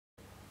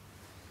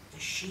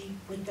sheep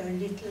with their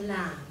little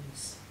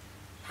lambs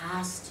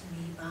passed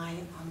me by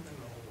on the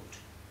road.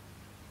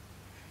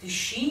 The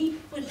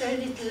sheep with their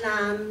little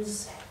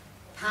lambs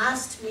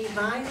passed me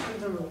by on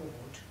the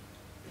road.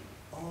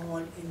 All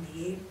in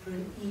the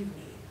April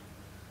evening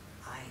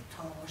I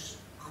thought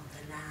on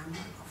the Lamb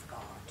of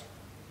God.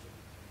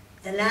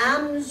 The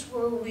lambs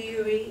were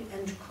weary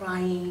and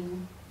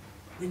crying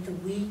with the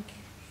weak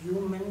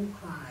human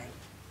cry.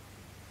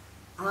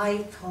 I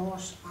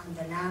thought on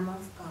the Lamb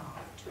of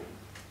God,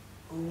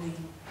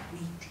 going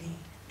weakly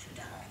to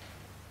die.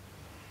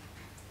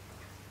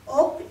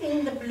 Up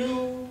in the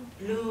blue,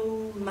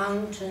 blue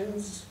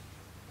mountains,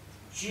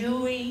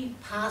 dewy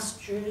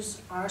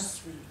pastures are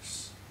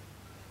sweet.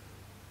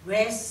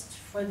 Rest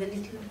for the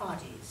little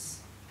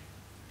bodies,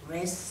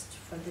 rest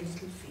for the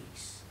little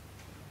feet.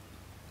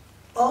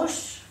 But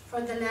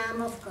for the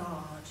Lamb of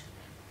God,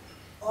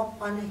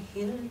 up on a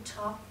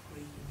hilltop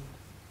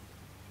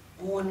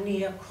green,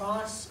 only a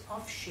cross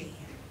of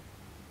shame,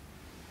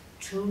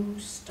 two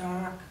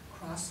stark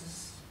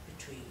crosses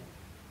between.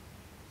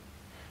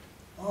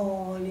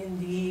 All in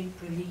the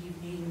April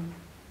evening,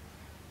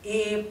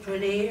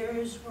 April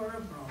airs were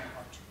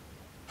abroad.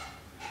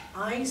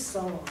 I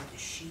saw the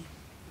sheep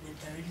with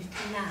their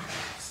little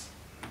lambs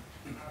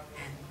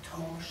and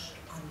thought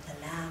on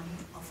the Lamb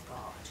of